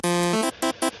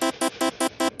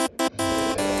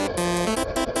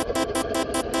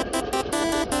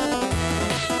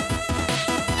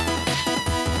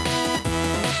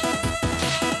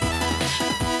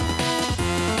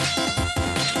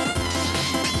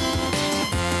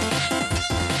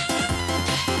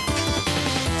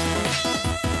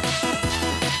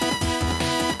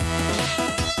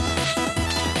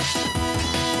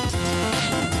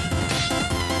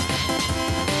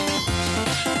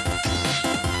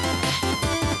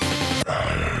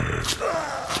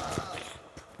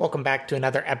welcome back to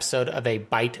another episode of A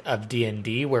Bite of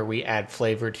D&D, where we add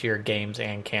flavor to your games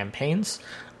and campaigns.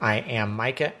 I am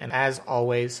Micah, and as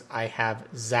always, I have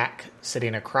Zach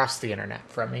sitting across the internet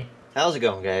from me. How's it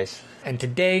going, guys? And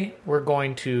today, we're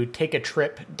going to take a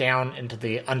trip down into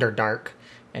the Underdark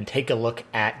and take a look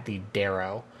at the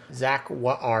Derro. Zach,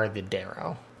 what are the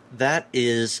Derro? That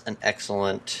is an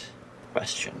excellent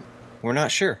question. We're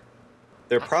not sure.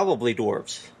 They're probably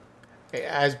dwarves.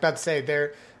 I was about to say,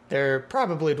 they're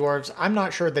probably dwarves. I'm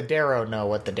not sure the Derro know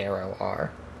what the Derro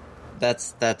are.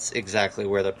 That's exactly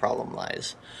where the problem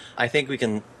lies. I think we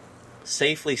can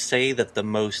safely say that the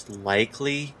most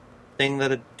likely thing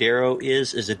that a Derro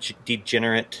is a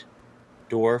degenerate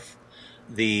dwarf.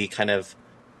 The kind of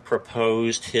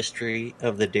proposed history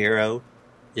of the Derro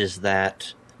is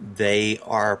that they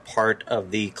are part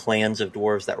of the clans of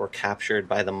dwarves that were captured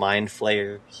by the Mind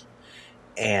Flayers,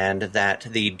 and that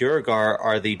the Durgar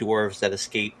are the dwarves that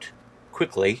escaped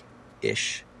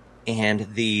quickly-ish,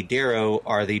 and the Derro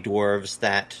are the dwarves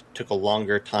that took a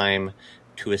longer time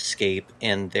to escape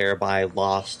and thereby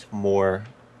lost more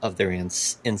of their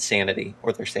insanity,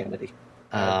 or their sanity.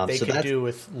 They could do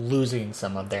with losing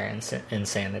some of their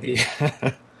insanity.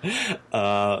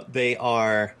 They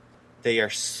are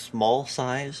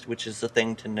small-sized, which is the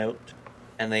thing to note,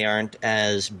 and they aren't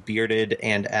as bearded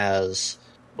and as,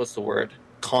 what's the word,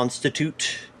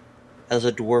 constitute as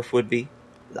a dwarf would be.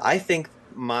 I think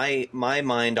my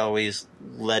mind always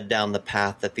led down the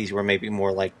path that these were maybe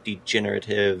more like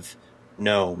degenerative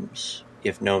gnomes,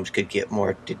 if gnomes could get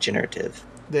more degenerative.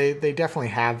 They definitely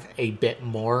have a bit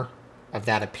more of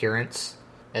that appearance,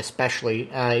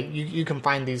 especially, you can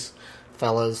find these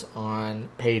fellas on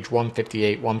page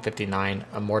 158, 159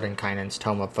 of Mordenkainen's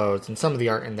Tome of Foes, and some of the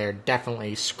art in there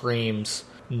definitely screams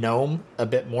gnome a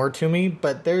bit more to me,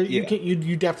 but there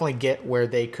you definitely get where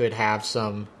they could have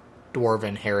some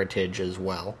dwarven heritage as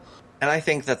well. And I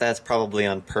think that that's probably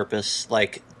on purpose.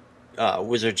 Like,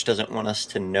 Wizards doesn't want us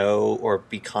to know or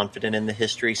be confident in the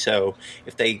history, so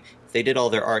if they did all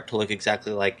their art to look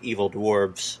exactly like evil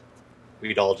dwarves,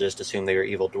 we'd all just assume they were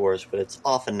evil dwarves, but it's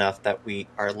off enough that we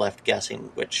are left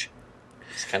guessing, which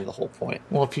is kind of the whole point.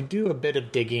 Well, if you do a bit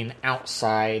of digging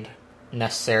outside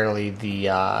necessarily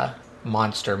the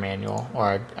monster manual,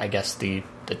 or I guess the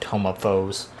Tome of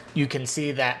Foes, you can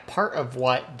see that part of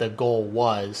what the goal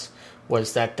was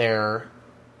that the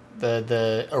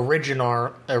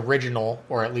original,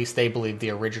 or at least they believe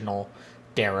the original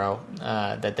Derro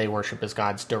that they worship as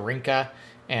gods, Dorinka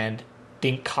and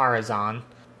Dinkarazan,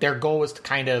 their goal was to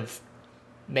kind of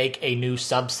make a new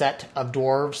subset of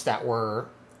dwarves that were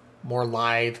more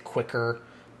lithe, quicker,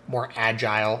 more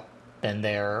agile than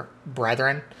their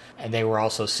brethren, and they were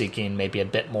also seeking maybe a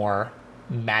bit more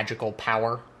magical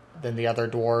power than the other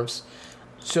dwarves.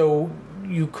 So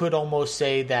you could almost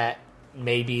say that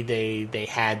maybe they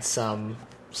had some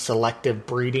selective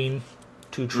breeding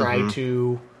to try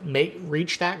to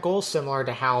reach that goal, similar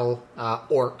to how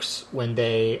orcs, when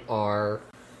they are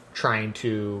trying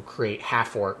to create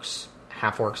half-orcs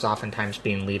oftentimes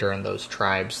being leader in those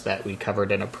tribes that we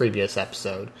covered in a previous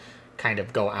episode, kind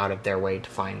of go out of their way to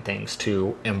find things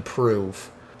to improve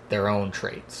their own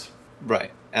traits.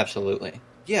 Right, absolutely.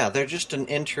 Yeah, they're just an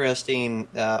interesting,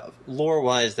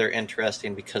 lore-wise, they're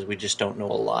interesting because we just don't know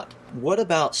a lot. What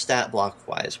about stat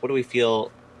block-wise? What do we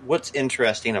feel, what's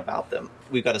interesting about them?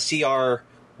 We've got a CR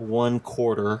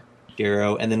 1/4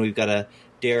 Derro, and then we've got a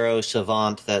Derro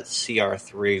Savant that's CR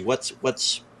 3.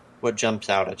 What jumps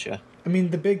out at you? I mean,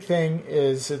 the big thing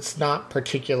is it's not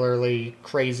particularly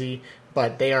crazy,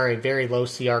 but they are a very low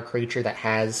CR creature that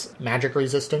has magic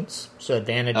resistance, so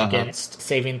advantage against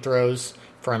saving throws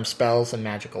from spells and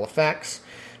magical effects.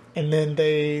 And then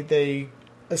they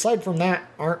aside from that,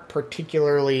 aren't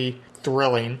particularly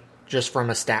thrilling, just from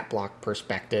a stat block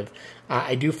perspective.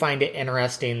 I do find it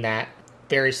interesting that,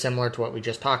 very similar to what we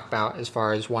just talked about as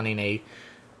far as wanting a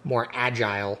more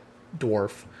agile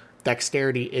dwarf,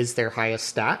 dexterity is their highest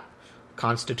stat,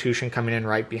 constitution coming in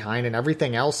right behind, and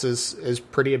everything else is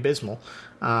pretty abysmal.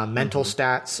 Mental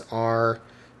stats are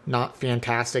not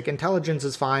fantastic. Intelligence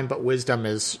is fine, but wisdom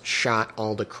is shot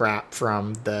all to crap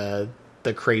from the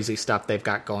crazy stuff they've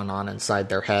got going on inside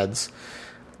their heads.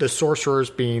 The sorcerers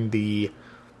being the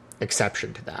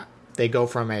exception to that. They go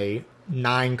from a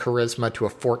 9 charisma to a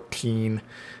 14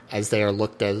 as they are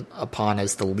looked upon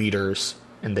as the leaders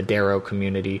in the Derro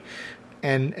community.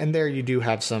 And there you do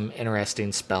have some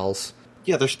interesting spells.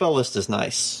 Yeah, their spell list is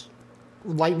nice.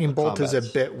 Lightning Bolt is a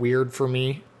bit weird for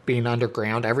me, being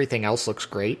underground. Everything else looks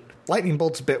great. Lightning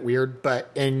Bolt's a bit weird, but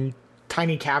in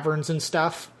tiny caverns and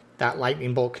stuff, that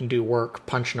Lightning Bolt can do work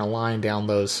punching a line down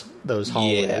those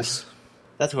hallways. Yeah.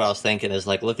 That's what I was thinking, is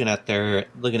like looking at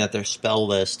their spell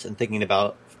list and thinking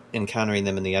about encountering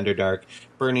them in the Underdark.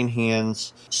 Burning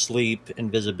Hands, Sleep,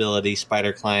 Invisibility,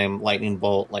 Spider Climb, Lightning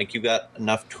Bolt. Like, you've got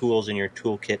enough tools in your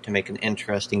toolkit to make an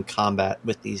interesting combat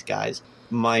with these guys.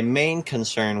 My main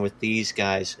concern with these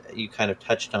guys, you kind of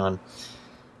touched on,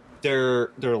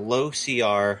 they're low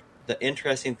CR. The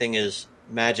interesting thing is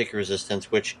magic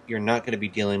resistance, which you're not going to be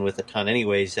dealing with a ton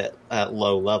anyways at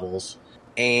low levels.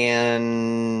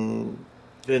 And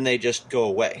then they just go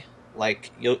away.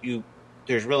 Like,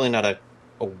 there's really not a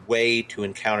way to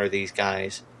encounter these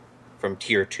guys from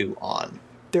tier 2 on.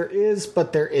 There is,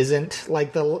 but there isn't.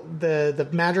 Like, the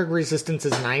magic resistance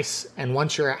is nice, and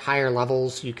once you're at higher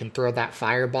levels, you can throw that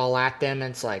fireball at them,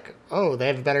 and it's like, oh, they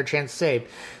have a better chance to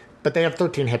save. But they have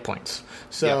 13 hit points.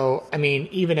 So, I mean,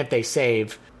 even if they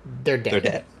save, they're dead. They're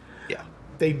dead, yeah.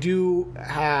 They do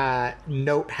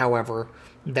note, however,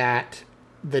 that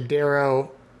the Derro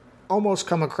almost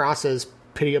come across as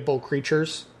pitiable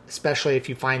creatures, especially if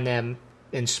you find them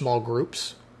in small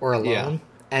groups or alone,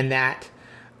 and that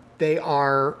they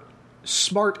are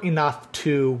smart enough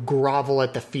to grovel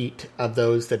at the feet of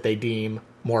those that they deem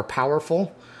more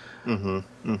powerful.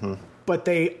 But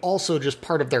they also, just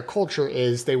part of their culture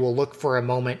is they will look for a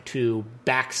moment to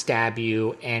backstab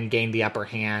you and gain the upper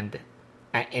hand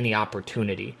at any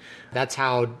opportunity. That's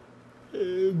how,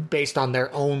 based on their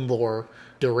own lore,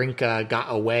 Dorinka got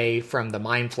away from the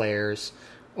Mind Flayers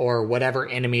or whatever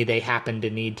enemy they happened to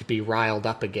need to be riled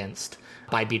up against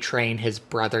by betraying his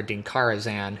brother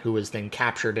Dinkarazan, who was then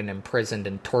captured and imprisoned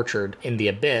and tortured in the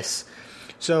Abyss.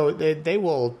 So they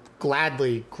will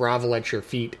gladly grovel at your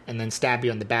feet and then stab you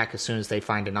in the back as soon as they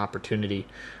find an opportunity.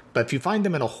 But if you find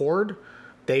them in a horde,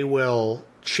 they will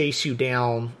chase you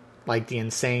down like the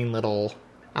insane little...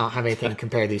 I don't have anything to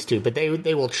compare these two, but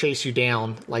they will chase you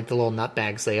down like the little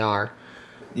nutbags they are.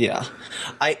 Yeah.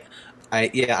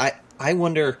 I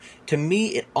wonder, to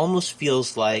me, it almost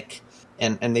feels like,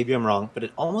 and maybe I'm wrong, but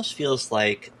it almost feels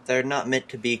like they're not meant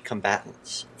to be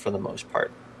combatants for the most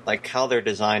part. Like, how they're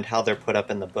designed, how they're put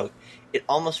up in the book. It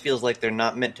almost feels like they're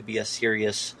not meant to be a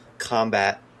serious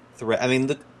combat threat. I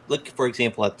mean, look for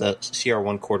example, at the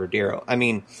CR1 quarter Derro. I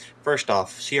mean, first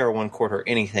off, CR1 quarter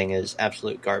anything is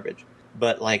absolute garbage.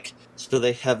 But, like, so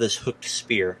they have this hooked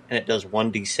spear, and it does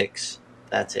 1d6.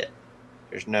 That's it.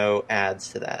 There's no adds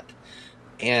to that.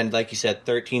 And like you said,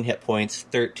 13 hit points,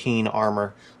 13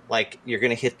 armor. Like, you're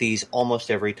going to hit these almost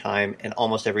every time, and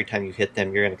almost every time you hit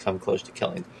them, you're going to come close to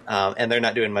killing them. And they're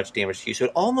not doing much damage to you. So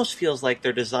it almost feels like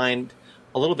they're designed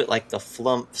a little bit like the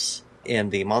flumps in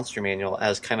the monster manual,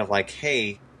 as kind of like,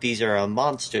 hey, these are a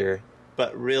monster,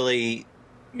 but really,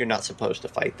 you're not supposed to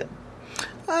fight them.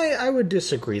 I would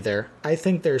disagree there. I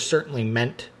think they're certainly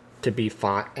meant to be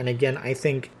fought. And again, I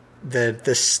think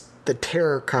the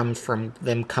terror comes from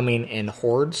them coming in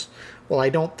hordes. Well, I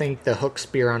don't think the hook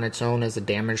spear on its own as a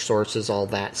damage source is all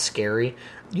that scary.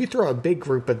 You throw a big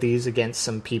group of these against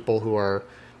some people who are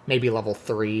maybe level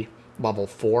 3, level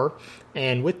 4,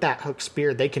 and with that hook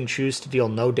spear, they can choose to deal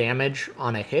no damage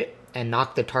on a hit and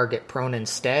knock the target prone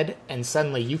instead, and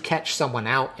suddenly you catch someone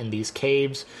out in these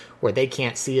caves where they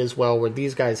can't see as well, where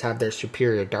these guys have their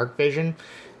superior dark vision.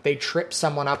 They trip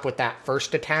someone up with that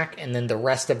first attack, and then the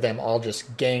rest of them all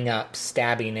just gang up,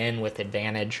 stabbing in with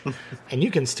advantage. And you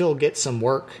can still get some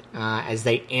work as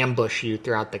they ambush you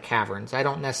throughout the caverns. I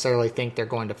don't necessarily think they're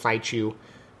going to fight you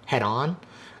head on.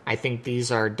 I think these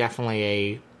are definitely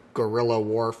a guerrilla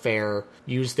warfare,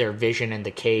 use their vision in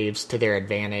the caves to their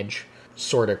advantage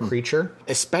sort of creature.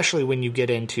 Especially when you get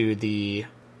into the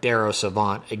Derro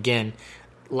Savant. Again,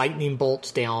 lightning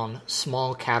bolts down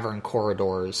small cavern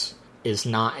corridors is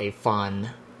not a fun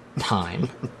time.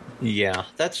 Yeah,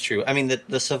 that's true. I mean,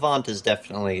 the Savant is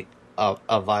definitely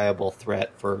a viable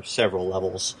threat for several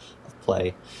levels of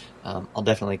play. I'll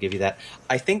definitely give you that.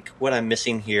 I think what I'm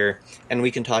missing here, and we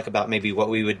can talk about maybe what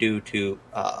we would do to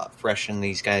freshen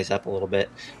these guys up a little bit,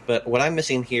 but what I'm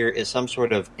missing here is some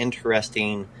sort of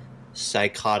interesting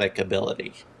psychotic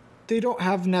ability. They don't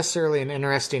have necessarily an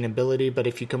interesting ability, but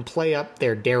if you can play up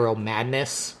their Derro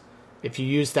madness, if you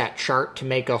use that chart to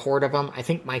make a horde of them, I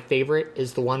think my favorite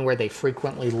is the one where they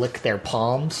frequently lick their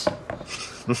palms.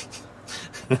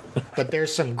 But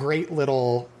there's some great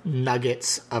little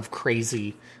nuggets of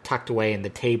crazy tucked away in the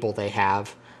table they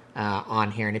have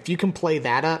on here. And if you can play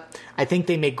that up, I think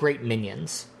they make great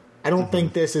minions. I don't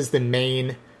think this is the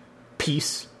main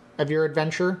piece of your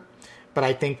adventure, but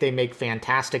I think they make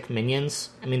fantastic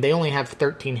minions. I mean, they only have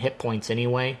 13 hit points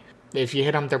anyway. If you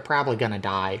hit them, they're probably going to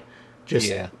die.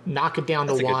 Just knock it down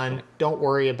to 1. Don't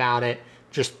worry about it.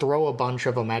 Just throw a bunch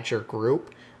of them at your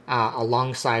group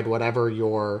alongside whatever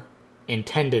your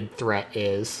intended threat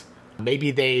is.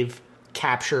 Maybe they've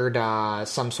captured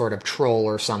some sort of troll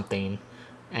or something,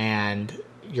 and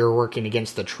you're working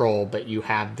against the troll, but you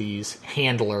have these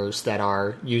handlers that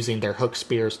are using their hook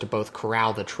spears to both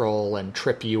corral the troll and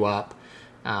trip you up,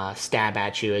 stab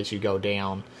at you as you go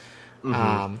down.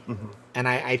 And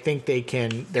I think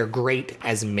they're great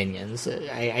as minions.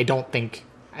 I don't think,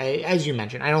 as you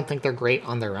mentioned, I don't think they're great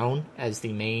on their own as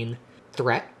the main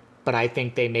threat, but I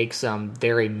think they make some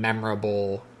very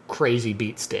memorable, crazy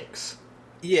beat sticks.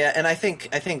 Yeah, and I think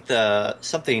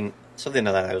something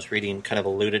that I was reading kind of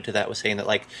alluded to that, was saying that,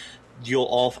 like,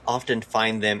 you'll often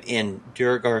find them in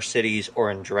Durgar cities or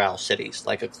in Drow cities,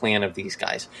 like a clan of these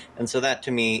guys. And so that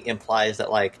to me implies that,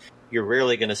 like, you're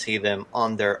rarely going to see them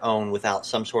on their own without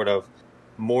some sort of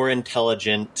more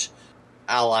intelligent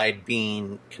allied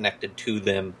being connected to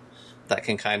them that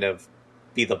can kind of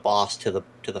be the boss to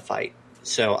the fight.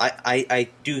 So I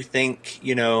do think,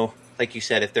 you know, like you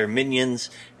said, if they're minions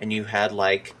and you had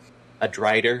like a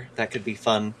Drider, that could be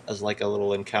fun as like a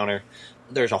little encounter.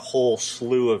 There's a whole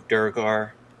slew of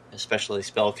Durgar, especially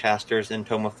spellcasters in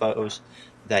Tome of Foes,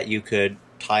 that you could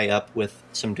tie up with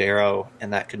some Derro,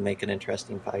 and that could make an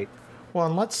interesting fight. Well,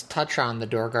 and let's touch on the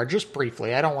Durgar just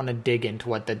briefly. I don't want to dig into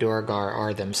what the Durgar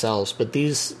are themselves, but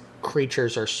these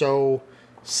creatures are so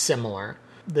similar.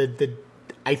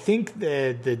 I think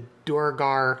the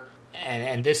Durgar,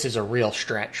 and this is a real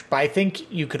stretch, but I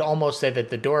think you could almost say that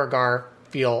the Durgar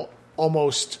feel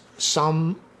almost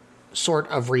some sort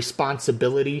of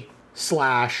responsibility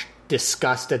 /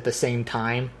 disgust at the same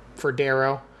time for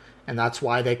Derro, and that's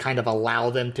why they kind of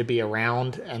allow them to be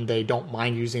around, and they don't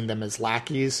mind using them as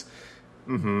lackeys.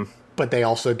 But they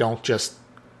also don't just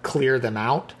clear them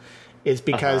out, is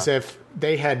because if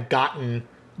they had gotten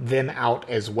them out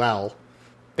as well,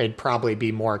 they'd probably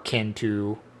be more akin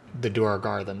to the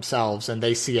Durgar themselves, and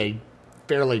they see a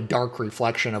fairly dark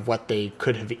reflection of what they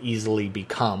could have easily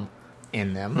become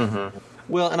in them.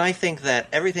 Well, and I think that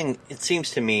everything, it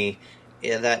seems to me,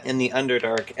 that in the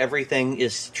Underdark, everything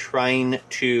is trying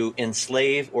to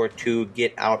enslave or to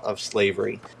get out of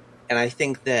slavery. And I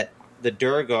think that the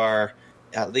Durgar,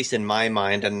 at least in my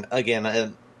mind, and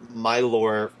again, my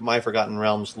lore, my Forgotten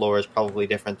Realms lore is probably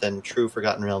different than true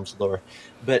Forgotten Realms lore,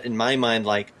 but in my mind,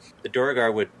 like, the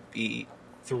Durgar would be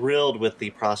thrilled with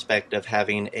the prospect of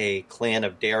having a clan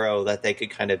of Derro that they could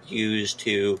kind of use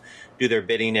to do their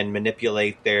bidding and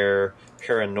manipulate their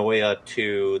paranoia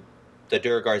to the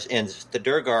Durgar's ends. The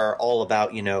Durgar are all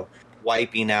about, you know,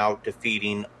 wiping out,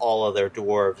 defeating all of their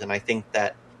dwarves, and I think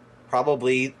that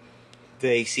probably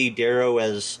they see Derro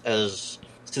as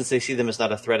since they see them as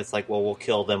not a threat, it's like, well, we'll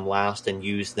kill them last and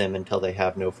use them until they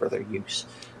have no further use.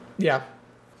 Yeah,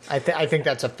 I think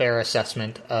that's a fair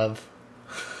assessment of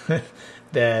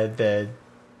the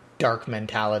dark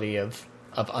mentality of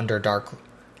Underdark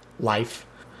life.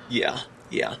 Yeah.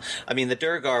 I mean, the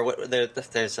Durgar,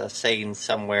 there's a saying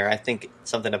somewhere, I think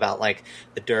something about, like,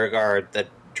 the Durgar, the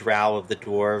drow of the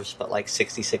dwarves, but, like,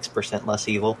 66% less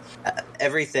evil.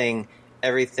 Everything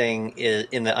is,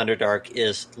 in the Underdark,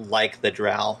 is like the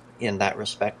drow in that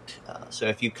respect. So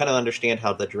if you kind of understand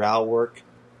how the drow work,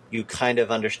 you kind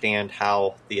of understand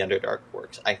how the Underdark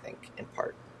works, I think, in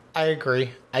part. I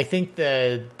agree. I think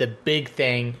the big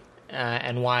thing,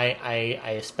 and why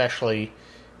I especially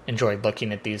enjoyed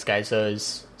looking at these guys,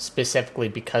 is specifically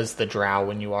because the drow,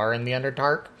 when you are in the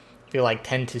Underdark, feel like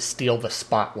tend to steal the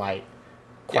spotlight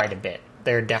quite a bit.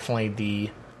 They're definitely the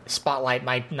spotlight,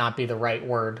 might not be the right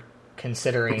word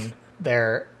considering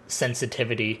their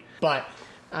sensitivity, but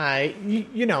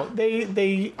you know,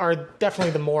 they are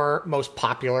definitely the most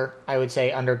popular, I would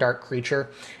say, Underdark creature,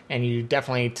 and you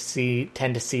definitely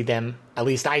tend to see them, at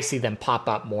least I see them, pop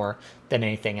up more than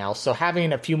anything else. So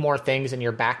having a few more things in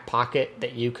your back pocket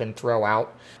that you can throw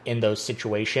out in those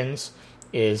situations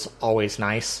is always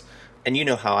nice. And you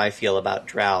know how I feel about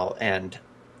drow and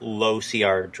low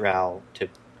CR drow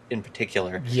in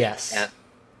particular. Yes. And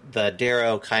the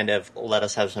Derro kind of let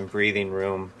us have some breathing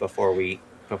room before we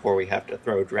have to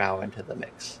throw drow into the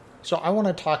mix. So I want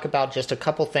to talk about just a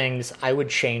couple things I would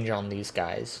change on these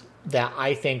guys that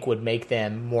I think would make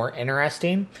them more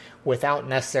interesting without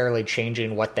necessarily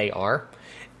changing what they are.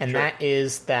 And that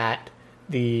is that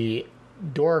the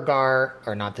Durgar,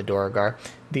 or not the Durgar,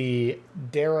 the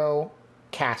Derro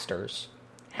casters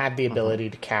have the ability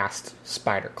to cast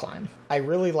Spider Climb. I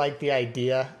really like the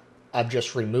idea of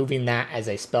just removing that as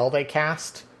a spell they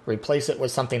cast, replace it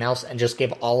with something else, and just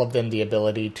give all of them the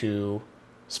ability to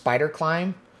Spider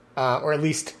Climb, or at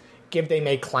least give them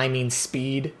a climbing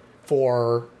speed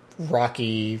for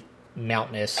rocky,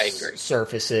 mountainous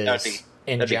surfaces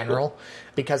in general. Cool.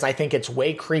 Because I think it's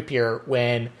way creepier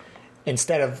when,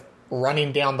 instead of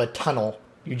running down the tunnel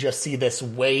you just see this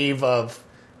wave of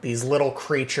these little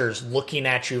creatures looking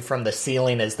at you from the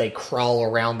ceiling as they crawl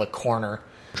around the corner,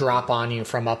 drop on you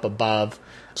from up above.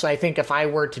 So I think if I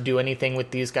were to do anything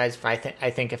with these guys, I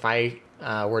think if I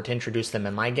were to introduce them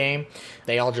in my game,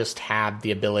 they all just have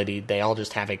the ability, they all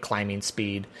just have a climbing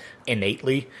speed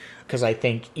innately. Because I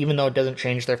think even though it doesn't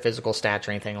change their physical stats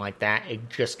or anything like that, it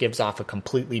just gives off a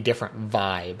completely different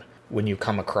vibe when you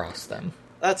come across them.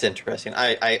 That's interesting.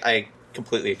 I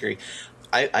completely agree.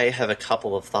 I have a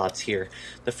couple of thoughts here.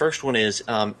 The first one is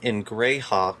in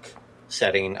Greyhawk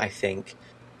setting, I think,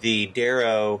 the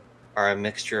Derro are a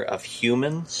mixture of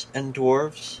humans and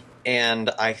dwarves.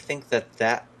 And I think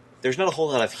that there's not a whole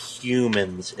lot of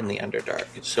humans in the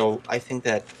Underdark. So I think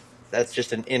that's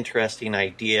just an interesting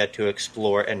idea to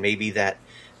explore, and maybe that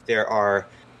there are,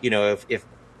 if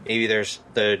maybe there's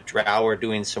the Drow are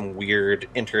doing some weird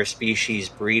interspecies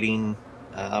breeding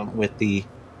with the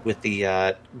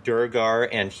Durgar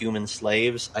and human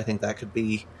slaves. I think that could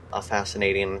be a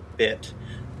fascinating bit.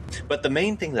 But the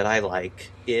main thing that I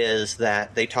like is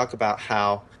that they talk about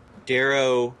how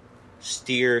Derro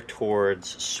steer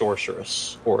towards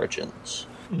sorceress origins.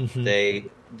 Mm-hmm.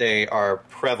 They are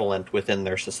prevalent within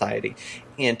their society.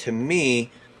 And to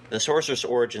me, the sorceress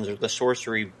origins or the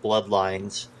sorcery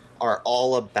bloodlines are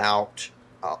all about,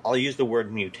 I'll use the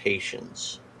word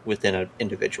mutations within an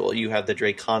individual. You have the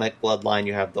draconic bloodline,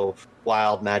 you have the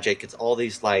wild magic. It's all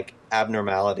these like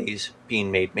abnormalities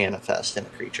being made manifest in a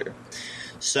creature.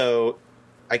 So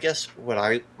I guess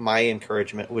my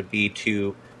encouragement would be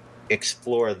to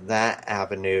explore that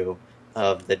avenue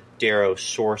of the Derro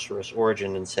sorceress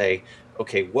origin and say,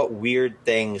 okay, what weird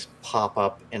things pop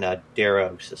up in a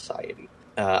Derro society?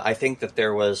 I think that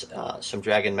there was some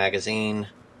Dragon Magazine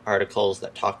articles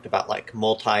that talked about like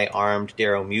multi-armed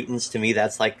Derro mutants. To me,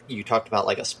 that's like, you talked about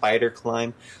like a spider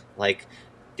climb, like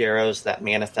Derros that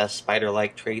manifest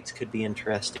spider-like traits could be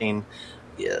interesting.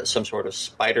 Yeah, some sort of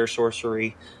spider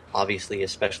sorcery, obviously,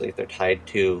 especially if they're tied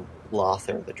to Loth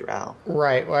or the Drow.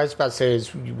 Right. What I was about to say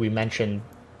is we mentioned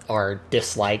our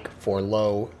dislike for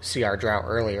low CR Drow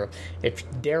earlier. If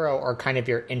Derro are kind of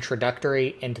your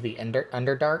introductory into the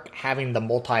Underdark, having the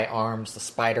multi-arms, the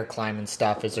spider climb and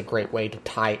stuff is a great way to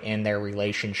tie in their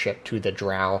relationship to the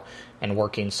Drow and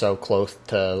working so close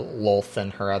to Loth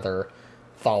and her other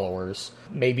followers.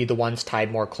 Maybe the ones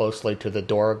tied more closely to the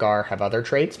Dorogar have other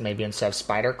traits. Maybe instead of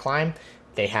spider climb,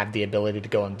 they have the ability to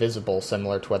go invisible,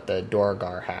 similar to what the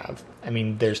Dorogar have. I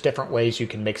mean, there's different ways you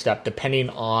can mix it up depending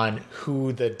on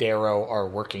who the Derro are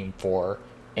working for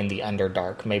in the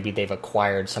Underdark. Maybe they've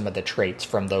acquired some of the traits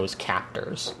from those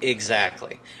captors.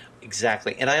 Exactly.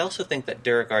 And I also think that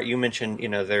Dorogar, you mentioned,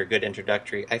 they're a good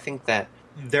introductory. I think that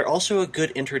they're also a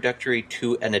good introductory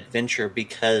to an adventure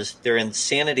because their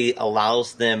insanity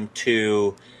allows them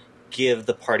to give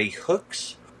the party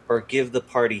hooks or give the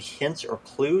party hints or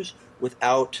clues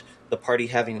without the party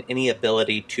having any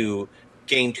ability to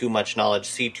gain too much knowledge,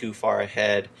 see too far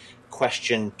ahead,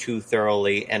 question too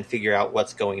thoroughly, and figure out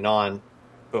what's going on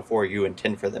before you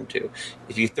intend for them to.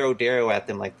 If you throw Derro at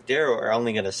them, like the Derro are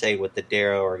only going to say what the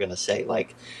Derro are going to say.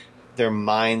 Like, their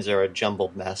minds are a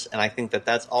jumbled mess. And I think that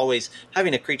that's always,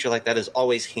 having a creature like that is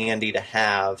always handy to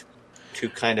have to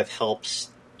kind of helps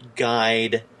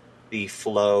guide the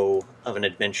flow of an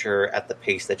adventure at the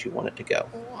pace that you want it to go.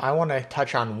 I want to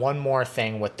touch on one more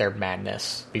thing with their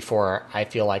madness before I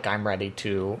feel like I'm ready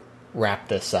to wrap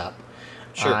this up.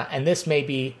 Sure. And this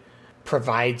maybe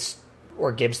provides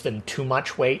or gives them too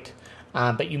much weight.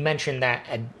 But you mentioned that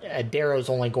a Derro's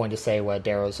only going to say what a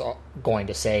Derro's going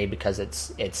to say because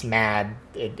it's mad.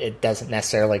 It doesn't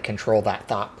necessarily control that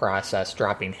thought process,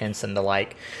 dropping hints and the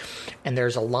like. And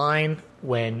there's a line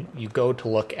when you go to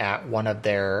look at one of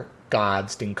their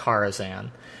gods,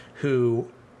 Dinkarazan,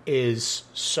 who is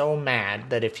so mad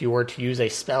that if you were to use a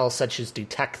spell such as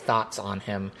Detect Thoughts on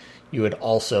him, you would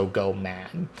also go mad.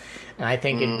 And I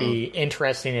think it'd be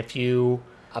interesting if you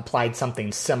applied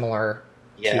something similar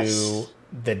to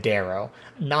the Derro.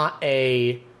 Not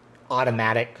a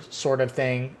automatic sort of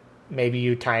thing. Maybe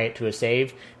you tie it to a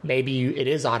save. Maybe it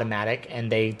is automatic and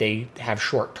they have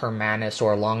short-term madness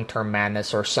or long-term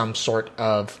madness or some sort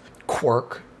of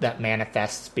quirk that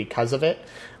manifests because of it.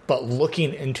 But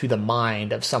looking into the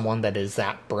mind of someone that is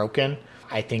that broken,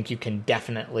 I think you can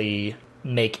definitely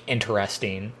make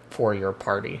interesting for your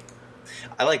party.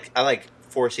 I like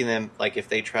forcing them, like if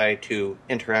they try to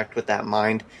interact with that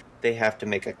mind, they have to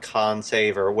make a con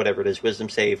save or whatever it is, wisdom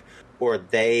save, or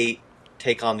they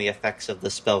take on the effects of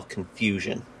the spell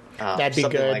Confusion. That'd be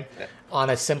good. Like that. On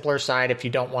a simpler side, if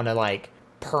you don't want to like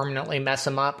permanently mess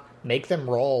them up, make them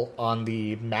roll on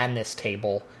the madness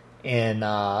table in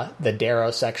the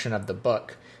Derro section of the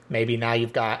book. Maybe now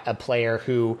you've got a player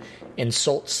who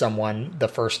insults someone the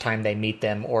first time they meet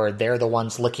them, or they're the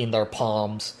ones licking their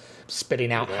palms,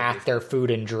 spitting out half their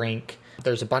food and drink.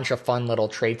 There's a bunch of fun little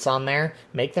traits on there.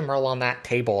 Make them roll on that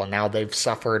table, and now they've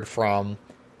suffered from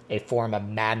a form of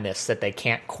madness that they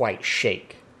can't quite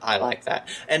shake. I like that.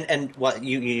 And what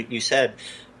you said,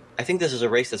 I think this is a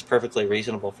race that's perfectly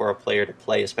reasonable for a player to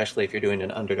play, especially if you're doing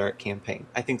an Underdark campaign.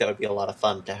 I think that would be a lot of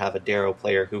fun to have a Derro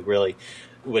player who really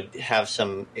would have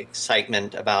some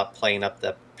excitement about playing up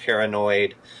the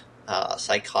paranoid,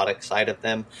 psychotic side of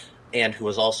them, and who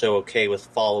was also okay with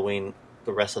following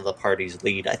the rest of the party's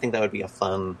lead. I think that would be a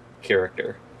fun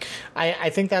character. I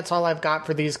think that's all I've got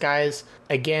for these guys.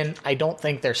 Again, I don't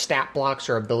think their stat blocks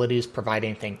or abilities provide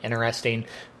anything interesting,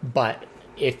 but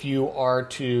if you are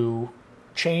to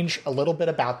change a little bit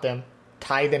about them,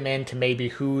 tie them into maybe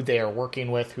who they are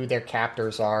working with, who their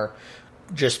captors are,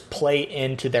 just play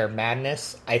into their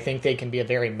madness, I think they can be a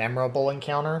very memorable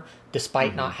encounter,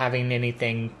 despite not having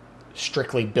anything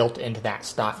strictly built into that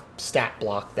stat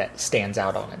block that stands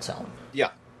out on its own.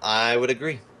 Yeah, I would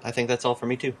agree. I think that's all for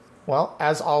me too. Well,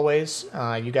 as always,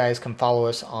 you guys can follow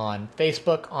us on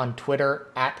Facebook, on Twitter,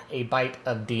 at A Bite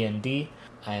of D&D.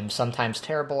 I am sometimes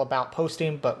terrible about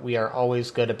posting, but we are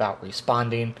always good about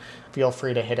responding. Feel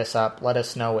free to hit us up. Let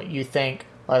us know what you think.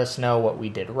 Let us know what we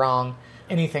did wrong.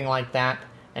 Anything like that.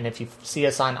 And if you see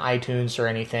us on iTunes or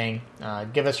anything,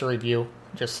 give us a review.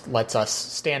 Just lets us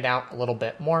stand out a little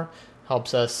bit more.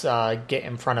 Helps us get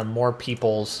in front of more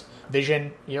people's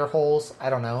vision, ear holes. I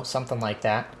don't know, something like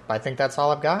that. But I think that's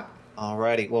all I've got.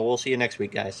 Alrighty. Well, we'll see you next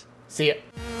week, guys. See ya.